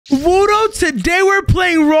Wudo, today we're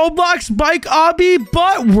playing Roblox Bike Obby,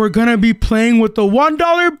 but we're gonna be playing with the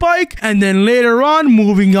 $1 bike, and then later on,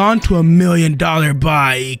 moving on to $1 million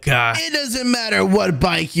bike. It doesn't matter what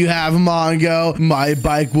bike you have, Mongo. My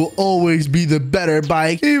bike will always be the better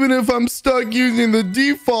bike, even if I'm stuck using the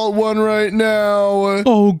default one right now.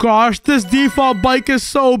 Oh gosh, this default bike is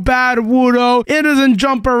so bad, Wudo. It doesn't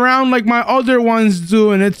jump around like my other ones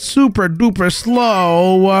do, and it's super duper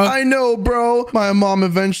slow. I know, bro. My mom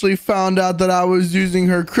eventually found out that I was using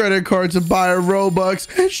her credit card to buy a Robux,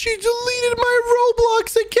 and she deleted my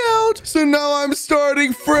Roblox account. So now I'm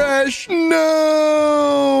starting fresh.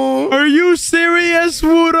 No. Are you serious,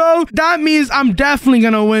 Wudo? That means I'm definitely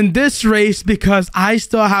gonna win this race because I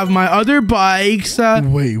still have my other bikes.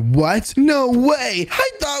 Wait, what? No way. I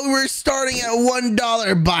thought we were starting at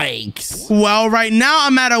 $1 bikes. Well, right now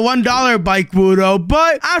I'm at a $1 bike, Wudo,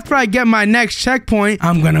 but after I get my next checkpoint,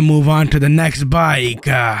 I'm gonna move on to the next bike.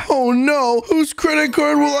 Oh no, whose credit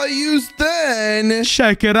card will I use then?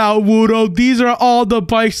 Check it out, Wudo. These are all the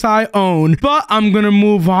bikes I own, but I'm gonna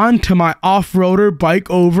move on to my off-roader bike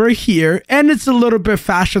over here, and it's a little bit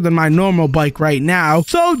faster than my normal bike right now,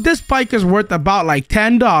 so this bike is worth about like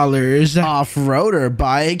 $10. Off-roader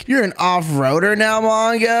bike? You're an off-roader now,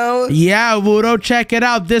 Mongo? Yeah, Wudo, check it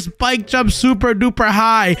out. This bike jumps super duper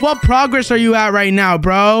high. What progress are you at right now,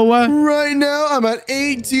 bro? Right now, I'm at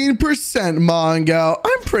 18%, Mongo.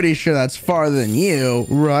 I'm pretty sure that's farther than you,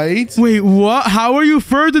 right? Wait, what? How are you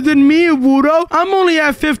further than me, Wudo? I'm only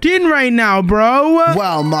at 15 right now, bro.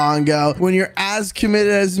 Well, Mongo, when you're as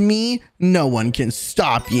committed as me, no one can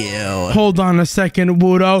stop you. Hold on a second,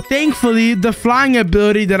 Wudo. Thankfully, the flying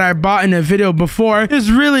ability that I bought in a video before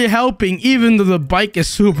is really helping, even though the bike is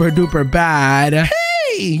super duper bad.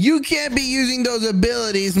 Hey, you can't be using those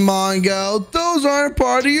abilities, Mongo. Those aren't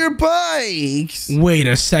part of your bikes. Wait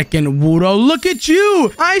a second, Wudo. Look at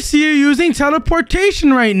you. I see you using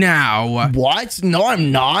teleportation right now. What? No,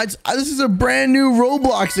 I'm not. This is a brand new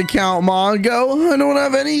Roblox account, Mongo. I don't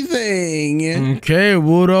have anything. Okay,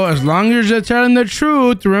 Wudo. As long as you're telling the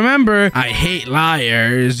truth, remember, I hate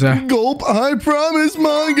liars. Gulp, I promise,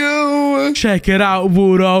 Mongo. Check it out,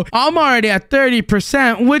 Wudo. I'm already at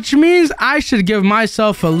 30%, which means I should give myself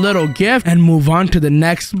a little gift and move on to the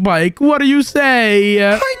next bike. What do you say?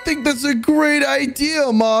 I think that's a great idea,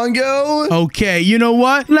 Mongo. Okay, you know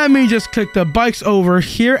what? Let me just click the bikes over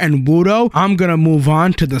here, and Wudo, I'm gonna move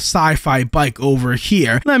on to the sci-fi bike over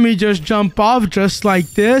here. Let me just jump off just like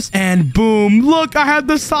this, and boom, look, I have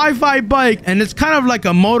the sci-fi bike, and it's kind of like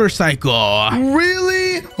a motorcycle.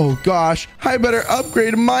 Really? Oh gosh, I better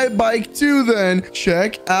upgrade my bike too then.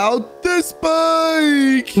 Check out this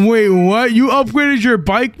bike. Wait, what? You upgraded your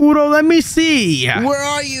bike, Wudo? Let me see. Where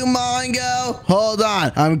are you, Mongo? Hold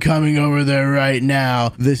on, I'm coming over there right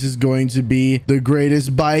now. This is going to be the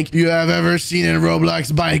greatest bike you have ever seen in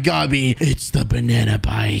Roblox Bike Obby. It's the banana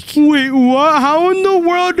bike. Wait, what? How in the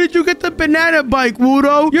world did you get the banana bike,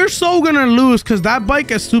 Wudo? You're so gonna lose because that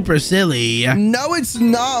bike is super silly. No, it's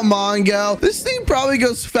not, Mongo. This thing probably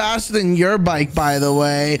goes faster than your bike, by the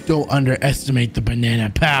way. Don't underestimate the banana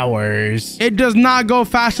powers. It does not go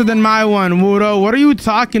faster than my one, Wudo. What are you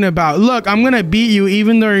talking about? Look, I'm gonna beat you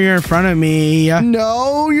even though you're in front of me.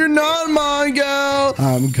 No, you're not, Mongo.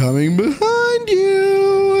 I'm coming behind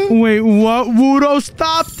you. Wait, what? Wudo,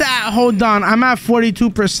 stop that. Hold on. I'm at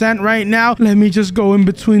 42% right now. Let me just go in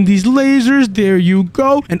between these lasers. There you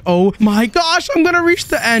go. And oh my gosh, I'm gonna reach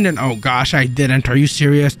the end. And oh gosh, I didn't. Are you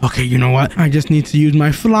serious? Okay, you know what? I just need to use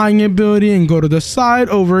my flying ability and go to the side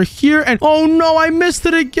over here. And oh no, I missed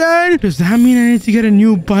it again. Does that mean I need to get a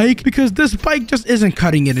new bike? Because this bike just isn't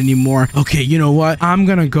cutting it anymore. Okay, you know what? I'm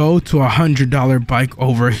gonna go to a $100 bike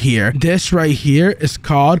over here. This right here is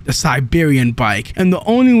called the Siberian bike. And the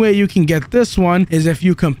only way you can get this one is if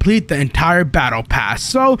you complete the entire battle pass.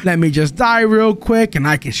 So let me just die real quick and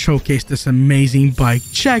I can showcase this amazing bike.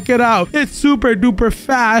 Check it out. It's super duper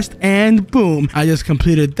fast, and boom, I just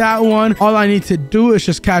completed that one. All I need to do is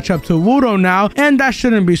just catch up to Wudo now, and that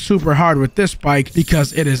shouldn't be super hard with this bike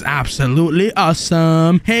because it is absolutely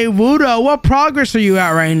awesome. Hey Wudo, what progress are you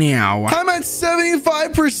at right now? I'm at 75%,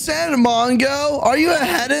 Mongo. Are you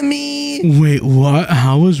ahead of me? Wait, what?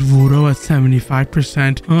 How is Wudo at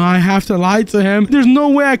 75%? I have to lie to him. There's no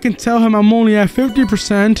way I can tell him I'm only at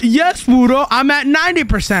 50%. Yes, Wudo, I'm at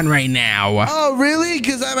 90% right now. Oh, really?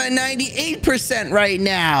 Because I'm at 98% right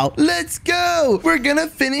now. Let's go. We're gonna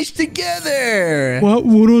finish together. What?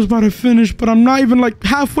 Wudo's about to finish, but I'm not even like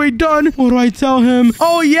halfway done. What do I tell him?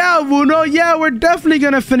 Oh, yeah, Wudo. Yeah, we're definitely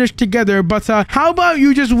gonna finish together. But how about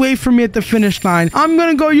you just wait for me at the finish line? I'm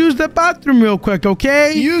gonna go use the bathroom real quick,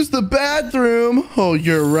 okay? Use the bathroom? Oh,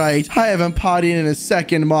 you're right. I haven't potted in a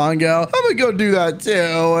second second, Mongo. I'm gonna go do that too.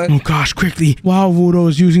 Oh gosh, quickly. While Wudo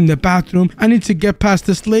is using the bathroom, I need to get past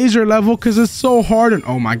this laser level because it's so hard. And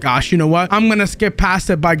oh my gosh, you know what? I'm gonna skip past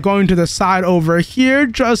it by going to the side over here,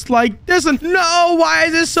 just like this. And no, why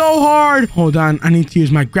is it so hard? Hold on, I need to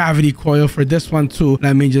use my gravity coil for this one too.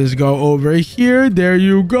 Let me just go over here. There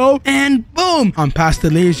you go. And boom, I'm past the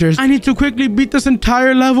lasers. I need to quickly beat this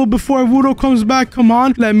entire level before Wudo comes back. Come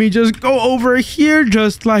on, let me just go over here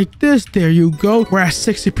just like this. There you go. We're at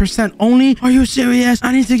 60% only. Are you serious?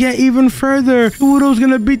 I need to get even further. Wudo's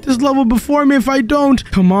gonna beat this level before me if I don't.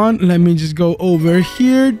 Come on, let me just go over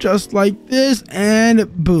here just like this,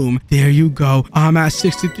 and boom, there you go. I'm at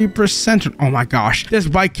 63%. Oh my gosh, this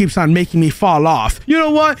bike keeps on making me fall off. You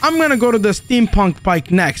know what? I'm gonna go to the steampunk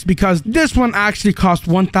bike next because this one actually costs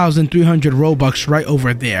 1,300 Robux right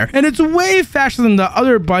over there, and it's way faster than the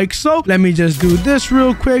other bike. So let me just do this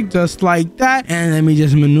real quick, just like that, and let me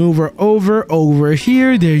just maneuver over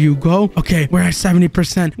here. There you go. Okay, we're at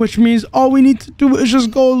 70%, which means all we need to do is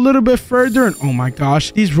just go a little bit further. And oh my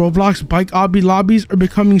gosh, these Roblox bike obby lobbies are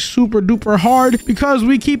becoming super duper hard because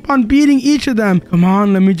we keep on beating each of them. Come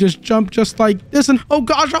on, let me just jump just like this. And oh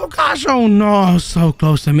gosh, oh no, so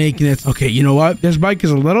close to making it. Okay, you know what? This bike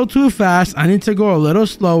is a little too fast. I need to go a little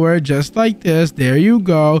slower, just like this. There you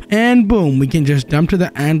go. And boom, we can just jump to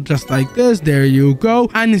the end just like this. There you go.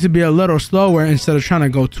 I need to be a little slower instead of trying to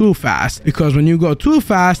go too fast, because when you go too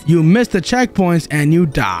fast, you miss the checkpoints and you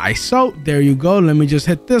die. So there you go. Let me just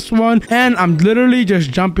hit this one, and I'm literally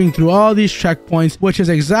just jumping through all these checkpoints, which is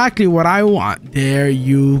exactly what I want. There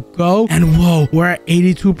you go. And whoa, we're at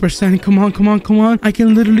 82%. Come on. I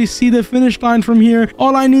can literally see the finish line from here.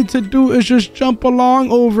 All I need to do is just jump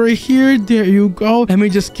along over here. There you go. Let me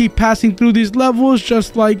just keep passing through these levels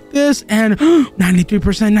just like this, and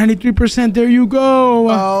 93%. There you go.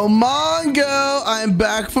 Oh, Mongo, I'm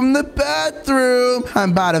back from the bathroom.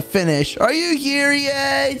 I'm about to finish. Are you here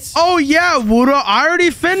yet? Oh yeah, Wudo, I already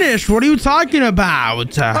finished. What are you talking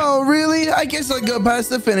about? Oh, really? I guess I'll go past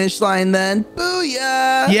the finish line then.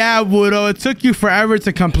 Booyah! Yeah, Wudo, it took you forever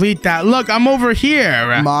to complete that. Look, I'm over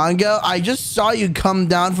here. Mongo, I just saw you come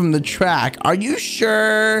down from the track. Are you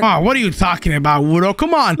sure? Oh, what are you talking about, Wudo?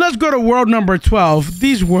 Come on, let's go to world number 12.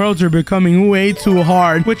 These worlds are becoming way too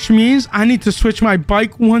hard, which means I need to switch my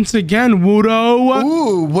bike once again, Wudo.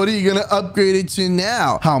 Ooh, what are you gonna upgrade it to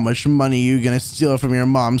now? How much money are you gonna steal from your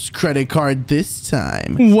mom's credit card this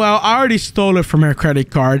time? Well, I already stole it from her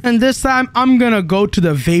credit card, and this time I'm gonna go to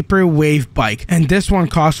the Vapor Wave bike, and this one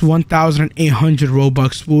costs 1,800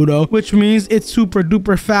 Robux, Wudo, which means it's super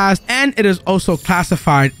duper fast, and it is also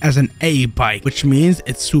classified as an A bike, which means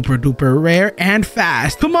it's super duper rare and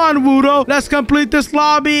fast. Come on, Wudo, let's complete this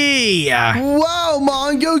lobby. Wow,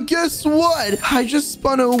 Mongo, guess what? I just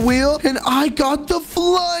spun a wheel and I got the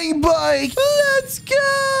flying bike. Let's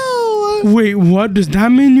go. Wait, what? Does that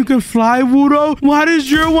mean you can fly, Wudo? Why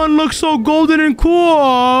does your one look so golden and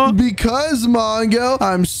cool? Because, Mongo,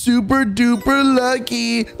 I'm super duper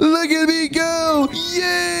lucky. Look at me go.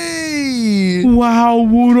 Yay. Wow,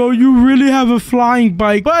 Wudo, you really have a flying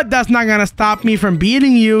bike, but that's not gonna stop me from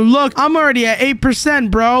beating you. Look, I'm already at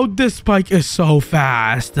 8%, bro. This bike is so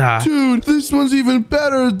fast. Dude, this one's even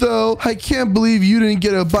better, though. I can't believe you didn't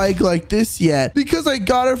get a bike like this yet, because I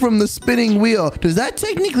got it from the spinning wheel. Does that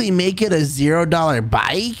technically make it a $0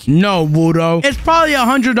 bike? No, Wudo. It's probably a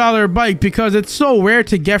 $100 bike because it's so rare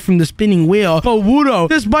to get from the spinning wheel. But Wudo,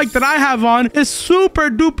 this bike that I have on is super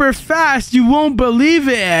duper fast. You won't believe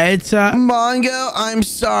it. Mongo, I'm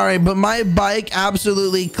sorry, but my bike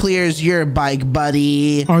absolutely clears your bike,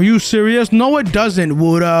 buddy. Are you serious? No, it doesn't,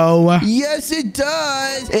 Wudo. Yes, it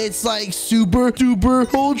does. It's like super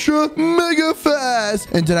duper ultra mega fast.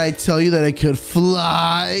 And did I tell you that it could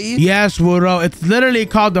fly? Yes, Wudo. It's literally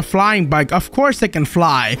called the flying bike. Of course it can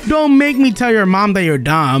fly. Don't make me tell your mom that you're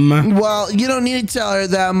dumb. Well, you don't need to tell her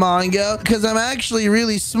that, Mongo, because I'm actually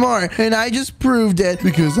really smart, and I just proved it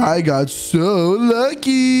because I got so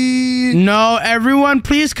lucky. No, everyone,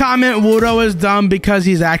 please comment Wudo is dumb because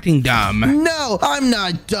he's acting dumb. No, I'm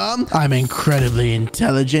not dumb. I'm incredibly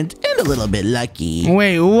intelligent and a little bit lucky.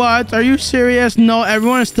 Wait, what? Are you serious? No,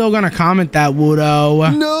 everyone is still gonna comment that,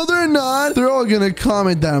 Wudo. No, they're not. They're all gonna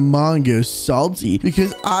comment that Mongo's salty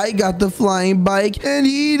because I got the flying bike and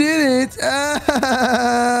he didn't.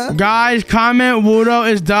 Guys, comment Wudo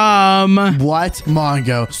is dumb. What?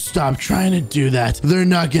 Mongo, stop trying to do that. They're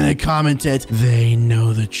not gonna comment it. They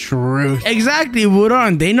know the truth. Exactly, Wudo,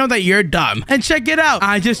 and they know that you're dumb. And check it out.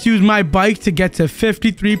 I just used my bike to get to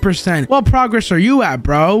 53%. What progress are you at,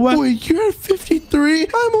 bro? Wait, you're at 53%? 53.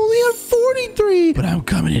 I'm only at 43. But I'm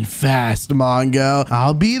coming in fast, Mongo.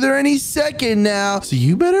 I'll be there any second now. So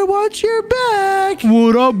you better watch your back.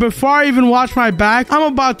 Wudo, before I even watch my back,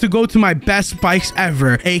 I'm about to go to my best bikes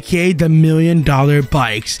ever, aka the $1 million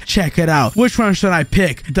bikes. Check it out. Which one should I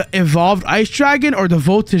pick? The Evolved Ice Dragon or the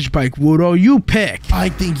Voltage bike, Wudo? You pick. I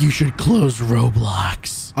think you should close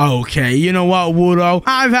Roblox. Okay, you know what, Wudo?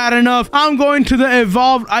 I've had enough. I'm going to the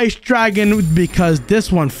Evolved Ice Dragon because this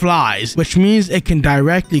one flies, which means it can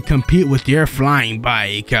directly compete with your flying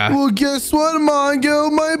bike. Well, guess what, Mongo?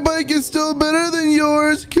 My bike is still better than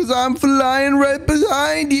yours because I'm flying right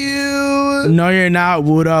behind you. No, you're not,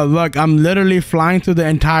 Wudo. Look, I'm literally flying through the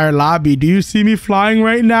entire lobby. Do you see me flying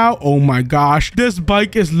right now? Oh my gosh. This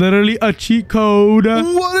bike is literally a cheat code.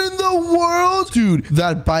 What in the world? Dude,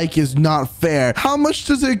 that bike is not fair. How much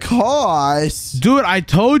does it cost? Dude, I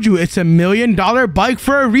told you it's $1 million bike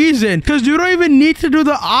for a reason because you don't even need to do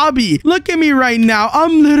the obby. Look at me right now.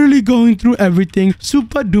 I'm literally going through everything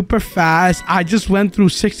super duper fast. I just went through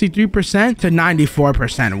 63% to 94%,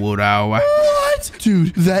 Wudo. What?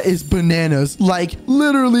 Dude, that is bananas. Like,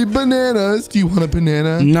 literally bananas. Do you want a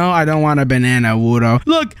banana? No, I don't want a banana, Wudo.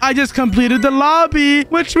 Look, I just completed the lobby,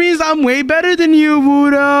 which means I'm way better than you,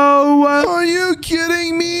 Wudo. Are you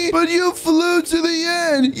kidding me? But you flew to the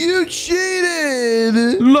end. You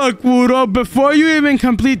cheated. Look, Wudo, before you even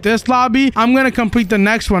complete this lobby, I'm going to complete the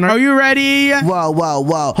next one. Are you ready?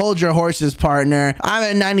 Whoa. Hold your horses, partner.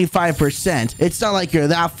 I'm at 95%. It's not like you're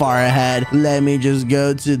that far ahead. Let me just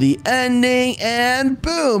go to the ending and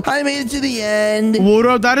boom, I made it to the end.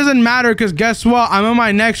 Wudo, that doesn't matter because guess what? I'm in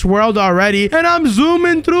my next world already and I'm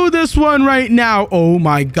zooming through this one right now. Oh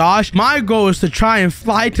my gosh. My goal is to try and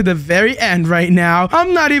fly to the very end right now.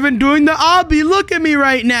 I'm not even doing the obby. Look at me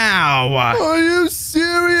right now. Are you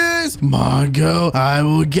serious? Mongo, I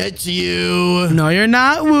will get to you. No, you're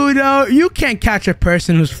not, Wudo. You can't catch a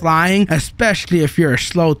person who's flying, especially if you're a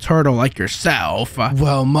slow turtle like yourself.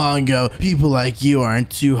 Well, Mongo, people like you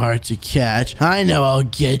aren't too hard to catch. I know I'll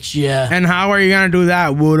get you. And how are you gonna do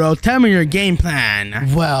that, Wudo? Tell me your game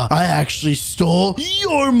plan. Well, I actually stole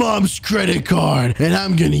your mom's credit card, and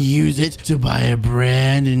I'm gonna use it to buy a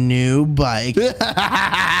brand new bike.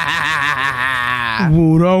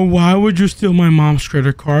 Wudo, why would you steal my mom's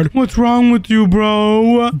credit card? What's wrong with you,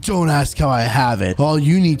 bro? Don't ask how I have it. All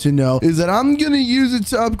you need to know is that I'm gonna use it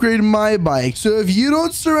to upgrade my bike. So if you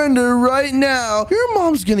don't surrender right now, your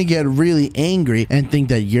mom's gonna get really angry and think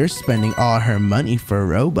that you're spending all her money for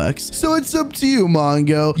Robux. So it's up to you,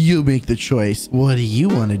 Mongo. You make the choice. What do you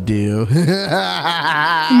want to do?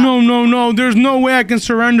 No. There's no way I can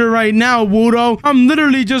surrender right now, Wudo. I'm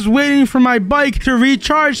literally just waiting for my bike to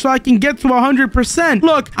recharge so I can get to 100%.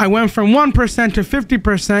 Look, I went from 1% to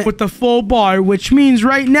 50% with the full bar, which means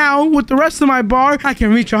right now, with the rest of my bar, I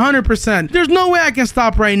can reach 100%. There's no way I can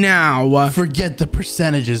stop right now. Forget the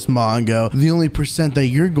percentages, Mongo. The only percent that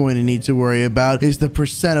you're going to need to worry about is the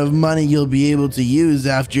percent of money you'll be able to use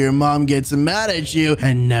after your mom gets mad at you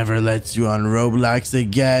and never lets you on Roblox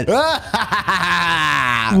again.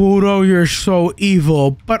 Wudo, you're so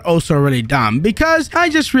evil, but also really dumb because I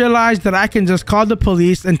just realized that I can just call the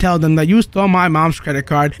police and tell them that you stole my mom's credit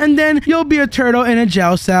card and then you'll be a turtle in a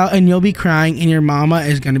jail cell and you'll be crying and your mama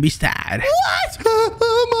is gonna be sad. What?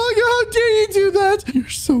 Oh my God, how dare you do that? You're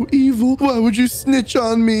so evil. Why would you snitch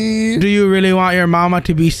on me? Do you really want your mama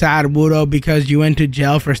to be sad, Wudo, because you went to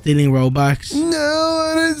jail for stealing Robux? No,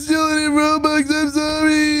 I didn't steal any Robux. I'm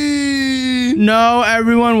sorry. No,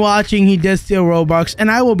 everyone watching, he did steal Robux,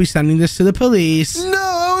 and I will be sending this to the police. No,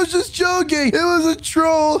 I was just joking. It was a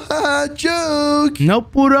troll. Joke.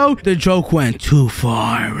 Nope, Wudo, the joke went too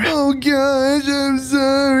far. Oh gosh, I'm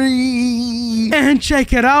sorry. And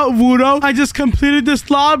check it out, Wudo. I just completed this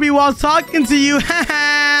lobby while talking to you.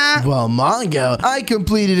 Well, Mongo, I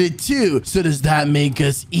completed it too. So does that make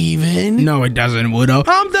us even? No, it doesn't, Wudo.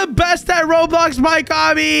 I'm the best at Roblox, my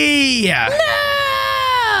Obby. No!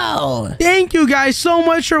 Thank you guys so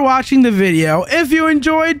much for watching the video. If you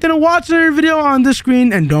enjoyed, then watch another video on the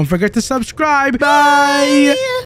screen and don't forget to subscribe. Bye!